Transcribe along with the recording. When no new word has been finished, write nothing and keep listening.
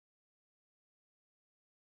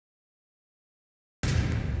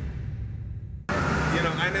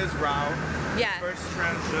Inez Rao, Yeah. first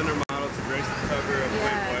transgender model to grace the cover of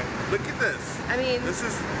Playboy. Look at this. I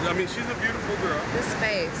mean, she's a beautiful girl. this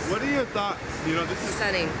face. What are your thoughts? You know, this is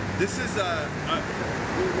Stunning. This is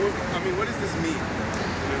what does this mean? You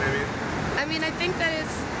know what I mean? I mean, I think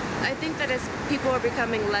that as people are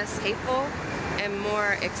becoming less hateful and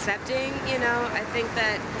more accepting, you know, I think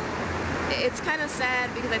that it's kind of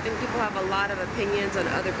sad because I think people have a lot of opinions on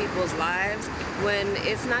other people's lives when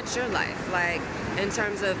it's not your life. Like, in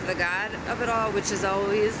terms of the God of it all, which is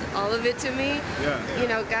always all of it to me, you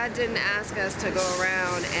know, God didn't ask us to go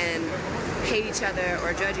around and hate each other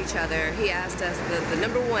or judge each other. He asked us, the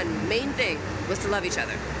number one main thing was to love each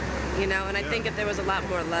other. You know, and I think if there was a lot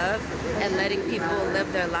more love and letting people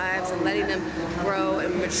live their lives and letting them grow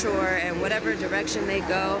and mature and whatever direction they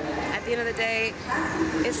go, at the end of the day,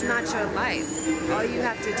 it's not your life. All you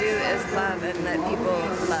have to do is love and let people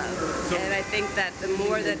love. And I think that the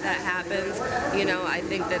more that that happens, you know, I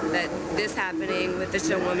think that this happening with this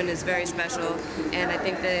young woman is very special, and I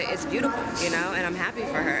think that it's beautiful, you know, and I'm happy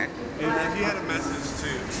for her. And if you had a message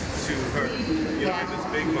to her, you know, in this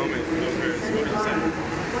big moment of hers, what would you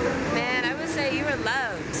say? Man, I would say you are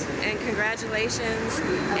loved, and congratulations,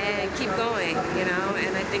 and keep going, you know,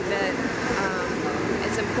 and I think that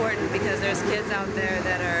it's important because there's kids out there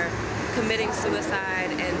that are committing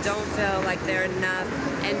suicide and don't feel like they're enough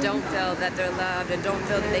and don't feel that they're loved and don't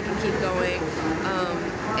feel that they can keep going,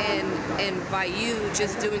 and by you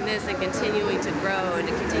just doing this and continuing to grow and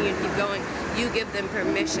to continue to keep going, you give them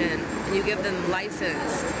permission and you give them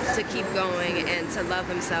license to keep going and to love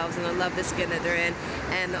themselves and to love the skin that they're in,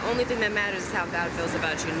 and the only thing that matters is how God feels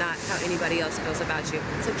about you, not how anybody else feels about you.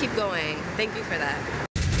 So keep going. Thank you for that.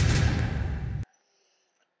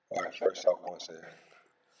 Alright, first off I want to say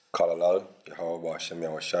Kalalal, Yahweh Hashem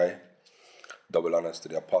Yahushai. Double honors to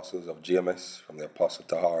the apostles of GMS, from the apostle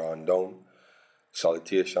Tahara on down.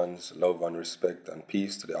 Salutations, love and respect and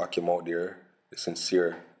peace to the Akim out there, the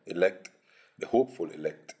sincere elect, the hopeful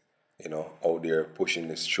elect, you know, out there pushing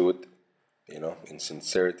this truth, you know, in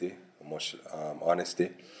sincerity, much honesty.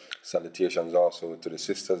 Salutations also to the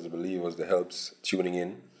sisters, the believers, the helps tuning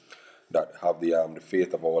in, that have the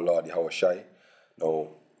faith of our Lord Yahushai. Now,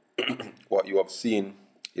 what you have seen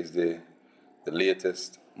is the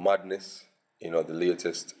latest madness, you know, the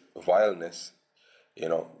latest vileness, you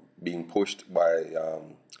know, being pushed by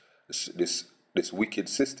this wicked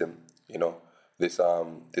system, you know, this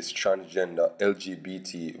transgender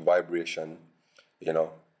LGBT vibration, you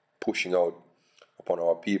know, pushing out upon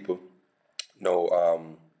our people. Now,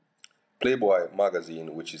 Playboy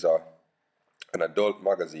magazine, which is an adult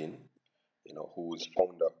magazine, you know, whose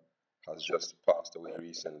founder has just passed away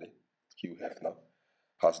recently, Hugh Hefner,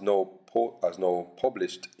 has now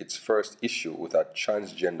published its first issue with a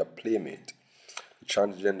transgender playmate. The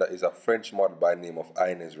transgender is a French model by the name of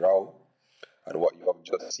Inez Rao, and what you have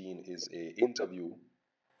just seen is an interview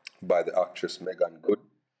by the actress Megan Good,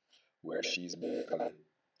 where she's basically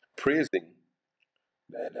praising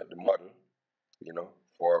the model, you know,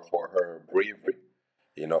 for her bravery,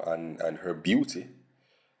 you know, and her beauty,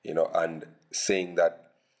 you know, and saying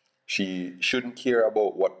that she shouldn't care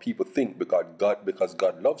about what people think because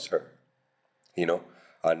God loves her, you know,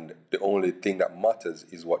 and the only thing that matters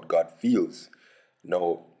is what God feels.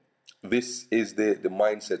 Now, this is the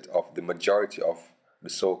mindset of the majority of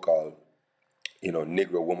the so-called, you know,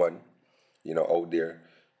 Negro woman, you know, out there,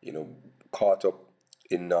 you know, caught up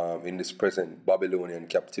in this present Babylonian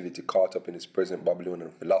captivity, caught up in this present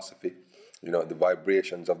Babylonian philosophy, you know, the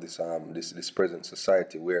vibrations of this this present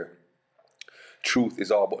society where truth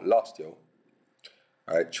is all but lost, yo.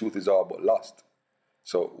 Alright, truth is all but lost.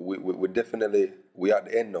 So we definitely at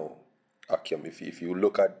the end now, Akim. If you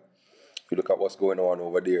look at what's going on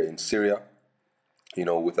over there in Syria, you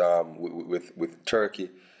know, with Turkey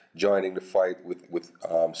joining the fight with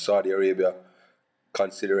Saudi Arabia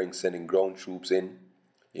considering sending ground troops in,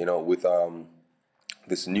 you know, with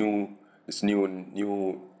this new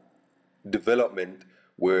development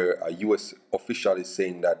where a US official is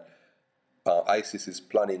saying that ISIS is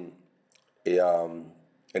planning a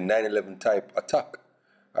 9/11 type attack,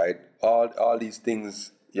 right? All these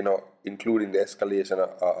things, you know, including the escalation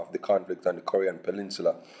of the conflict on the Korean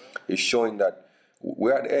Peninsula, is showing that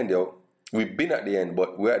we're at the end, yo. We've been at the end,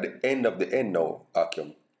 but we're at the end of the end now,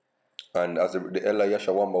 Akim. And as the Ella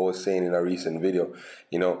Yashawamba was saying in a recent video,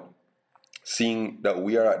 you know, seeing that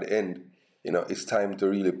we are at the end, you know, it's time to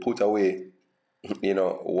really put away, you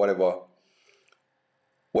know, whatever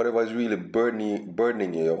is really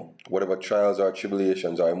burdening you, yo, whatever trials or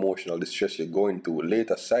tribulations or emotional distress you're going through, lay it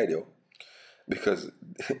aside, yo, because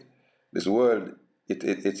this world,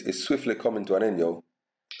 it's swiftly coming to an end, yo,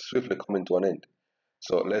 swiftly coming to an end.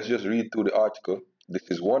 So let's just read through the article. This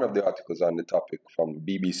is one of the articles on the topic from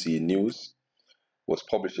BBC News, was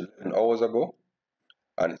published 11 hours ago,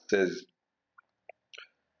 and it says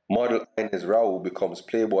model Ines Rao becomes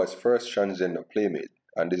Playboy's first transgender playmate,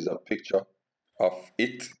 and this is a picture of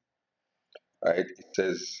it. Right? It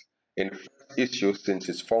says in the first issue since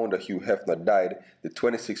its founder Hugh Hefner died, the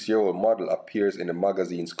 26-year-old model appears in the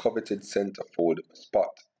magazine's coveted centerfold spot.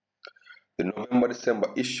 The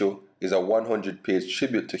November-December issue is a 100-page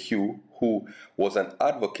tribute to Hugh, who was an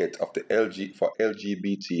advocate of the for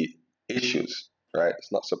LGBT issues. Right?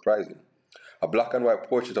 It's not surprising. A black and white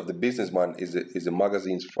portrait of the businessman is the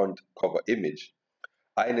magazine's front cover image.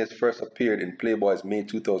 Inez first appeared in Playboy's May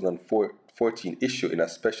 2014 issue in a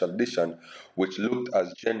special edition, which looked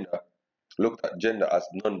at gender as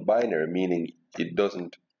non-binary, meaning it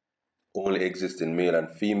doesn't only exist in male and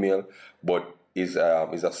female, but is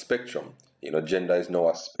a spectrum. You know, gender is now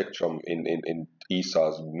a spectrum in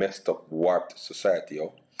Esau's messed up, warped society.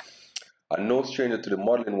 Yo. And no stranger to the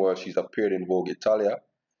modeling world, she's appeared in Vogue Italia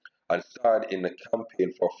and starred in a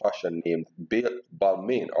campaign for fashion named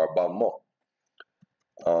Balmain or Balmain.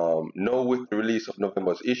 Now, with the release of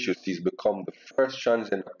November's issue, she's become the first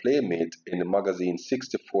transgender playmate in the magazine's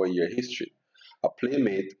 64-year history. A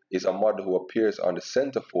playmate is a model who appears on the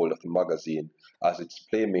centerfold of the magazine as its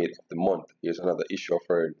Playmate of the Month. Here's another issue of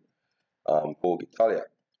her in Vogue Italia.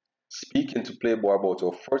 Speaking to Playboy about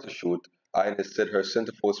her photo shoot, Ines said her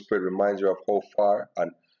centerfold spread reminds her of how far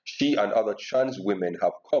and she and other trans women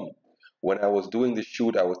have come. When I was doing the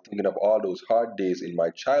shoot, I was thinking of all those hard days in my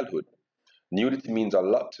childhood. Nudity means a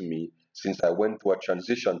lot to me since I went through a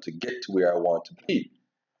transition to get to where I want to be.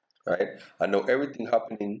 Right? And now everything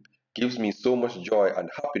happening gives me so much joy and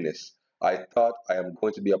happiness. I thought I am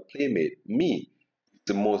going to be a playmate. Me. It's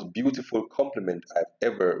the most beautiful compliment I've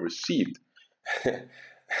ever received.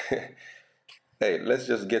 Hey, let's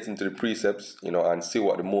just get into the precepts, and see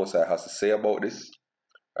what the Most High has to say about this.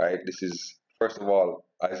 Right? This is, first of all,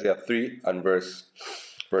 Isaiah 3 and verse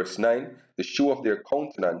 9. The show of their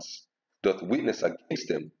countenance doth witness against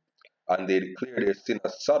them, and they declare their sin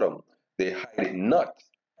as Sodom. They hide it not.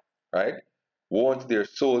 Right? Woe unto their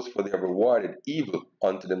souls, for they have rewarded evil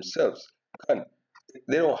unto themselves. And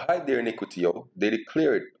they don't hide their iniquity, yo. They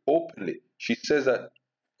declare it openly. She says that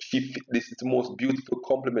this is the most beautiful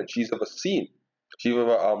compliment she's ever seen. She's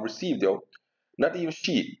ever received, yo. Not even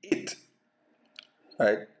she, it.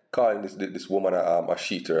 Right? Calling this woman a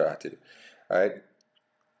cheater at it. Right?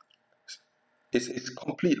 It's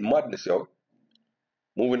complete madness, yo.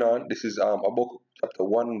 Moving on, this is Habakkuk chapter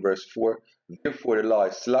 1, verse 4. Therefore the law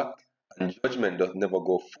is slack, and judgment doth never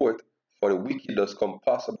go forth, for the wicked does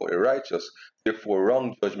compass about the righteous, therefore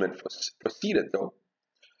wrong judgment proceedeth, yo.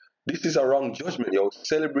 This is a wrong judgment, yo.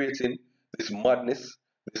 Celebrating this madness,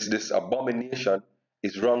 this abomination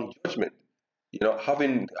is wrong judgment.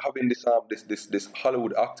 Having this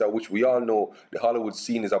Hollywood actor, which we all know the Hollywood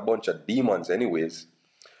scene is a bunch of demons anyways,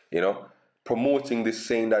 promoting this,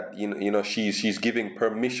 saying that she's giving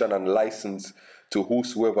permission and license to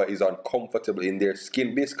whosoever is uncomfortable in their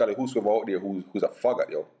skin, basically whosoever out there who's a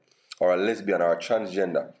faggot, yo, or a lesbian or a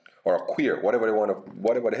transgender or a queer, whatever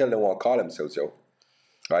the hell they want to call themselves, yo.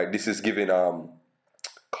 Right? This is giving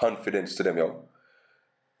confidence to them, yo.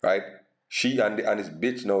 Right? She and this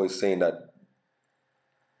bitch now is saying that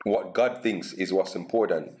what God thinks is what's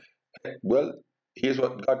important. Well, here's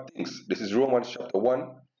what God thinks. This is Romans chapter 1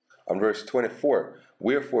 and verse 24.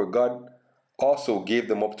 Wherefore God also gave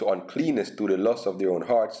them up to uncleanness through the lust of their own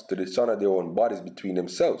hearts, to dishonor their own bodies between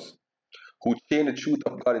themselves, who changed the truth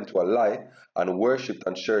of God into a lie, and worshipped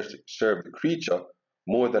and served the creature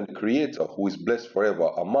more than the Creator, who is blessed forever.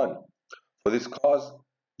 Amen. For this cause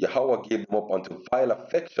Yahweh gave them up unto vile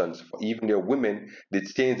affections, for even their women did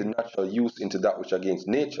change the natural use into that which against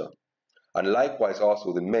nature. And likewise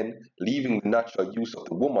also the men, leaving the natural use of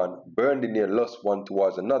the woman, burned in their lust one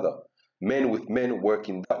towards another, men with men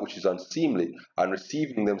working that which is unseemly, and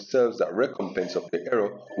receiving themselves that recompense of their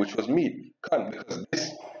error which was meet. Because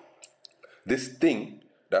this thing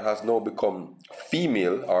that has now become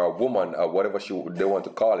female or a woman or whatever they want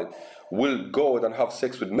to call it, will go out and have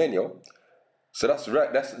sex with men, yo. So that's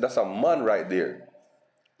right. That's a man right there,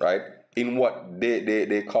 right? In what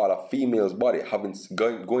they call a female's body,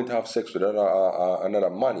 going to have sex with another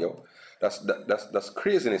man, yo. That's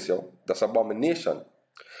craziness, yo. That's abomination.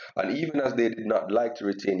 And even as they did not like to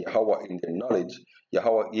retain Yahweh in their knowledge,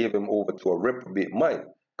 Yahweh gave them over to a reprobate mind.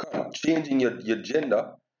 Changing your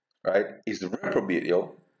gender, right, is reprobate,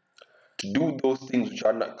 yo. To do those things which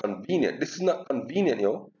are not convenient. This is not convenient,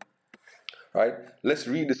 yo. Right? Let's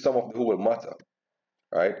read the sum of the whole matter.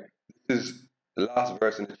 Right? This is the last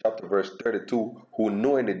verse in the chapter, verse 32, who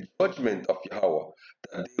knowing the judgment of Yahweh,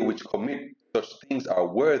 that they which commit such things are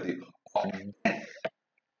worthy of death,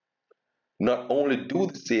 not only do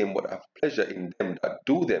the same, but have pleasure in them that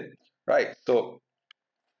do them. Right? So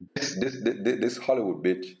this Hollywood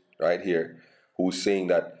bitch right here, who's saying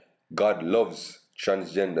that God loves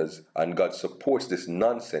transgenders and God supports this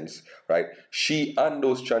nonsense, right? She and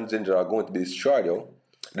those transgenders are going to be destroyed, yo.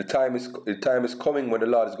 The time is coming when the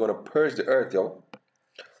Lord is going to purge the earth, yo.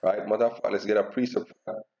 Right? Matter of fact, let's get a precept for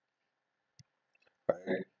that.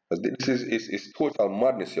 Right? Because this is total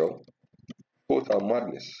madness, yo. Total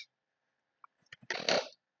madness.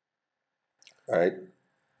 Right?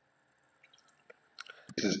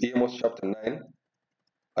 This is Amos chapter 9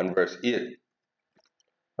 and verse 8.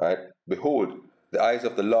 Right? Behold, the eyes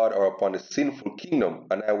of the Lord are upon the sinful kingdom,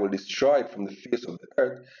 and I will destroy it from the face of the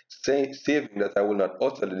earth, saving that I will not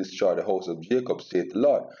utterly destroy the house of Jacob, saith the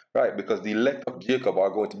Lord. Right? Because the elect of Jacob are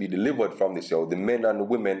going to be delivered from this, yo. The men and the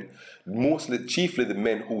women, mostly, chiefly the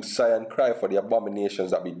men who sigh and cry for the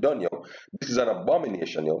abominations that be done, yo. This is an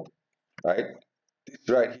abomination, yo. Right? This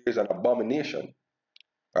right here is an abomination.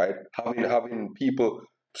 Right? Having people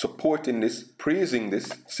supporting this, praising this,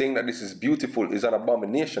 saying that this is beautiful is an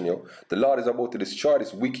abomination, yo. The Lord is about to destroy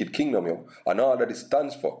this wicked kingdom, yo, and all that it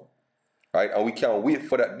stands for. Right? And we can't wait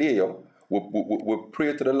for that day, yo. We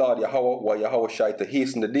pray to the Lord Yahweh, while Yahweh Shai, to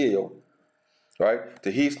hasten the day, yo. Right? To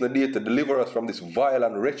hasten the day to deliver us from this vile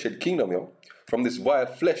and wretched kingdom, yo. From this vile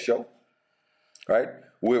flesh, yo. Right?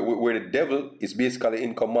 Where the devil is basically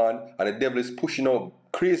in command, and the devil is pushing out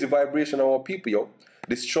crazy vibration on our people, yo.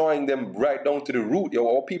 Destroying them right down to the root, yo.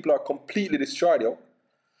 Our people are completely destroyed, yo.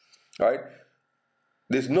 Right?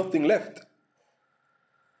 There's nothing left.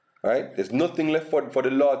 Right? There's nothing left for the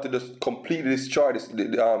Lord to just completely destroy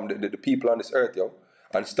the people on this earth, yo.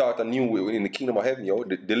 And start anew in the kingdom of heaven, yo.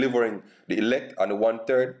 Delivering the elect and the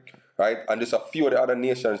 1/3. Right? And just a few of the other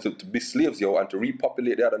nations to be slaves, yo. And to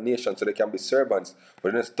repopulate the other nations so they can be servants for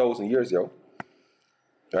the next 1,000 years, yo.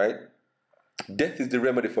 Right? Death is the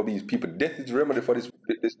remedy for these people. Death is the remedy for this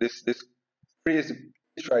crazy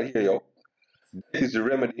bitch right here, yo. Death is the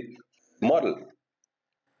remedy model.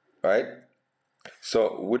 Right?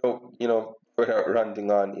 So without, further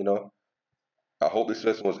ranting on, I hope this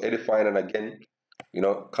lesson was edifying, and again,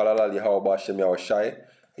 Kalalal Yahweh Bashem Yahweh Shai,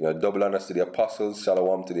 double honors to the apostles,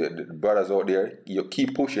 shalom to the brothers out there. You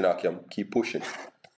keep pushing, Akim, keep pushing.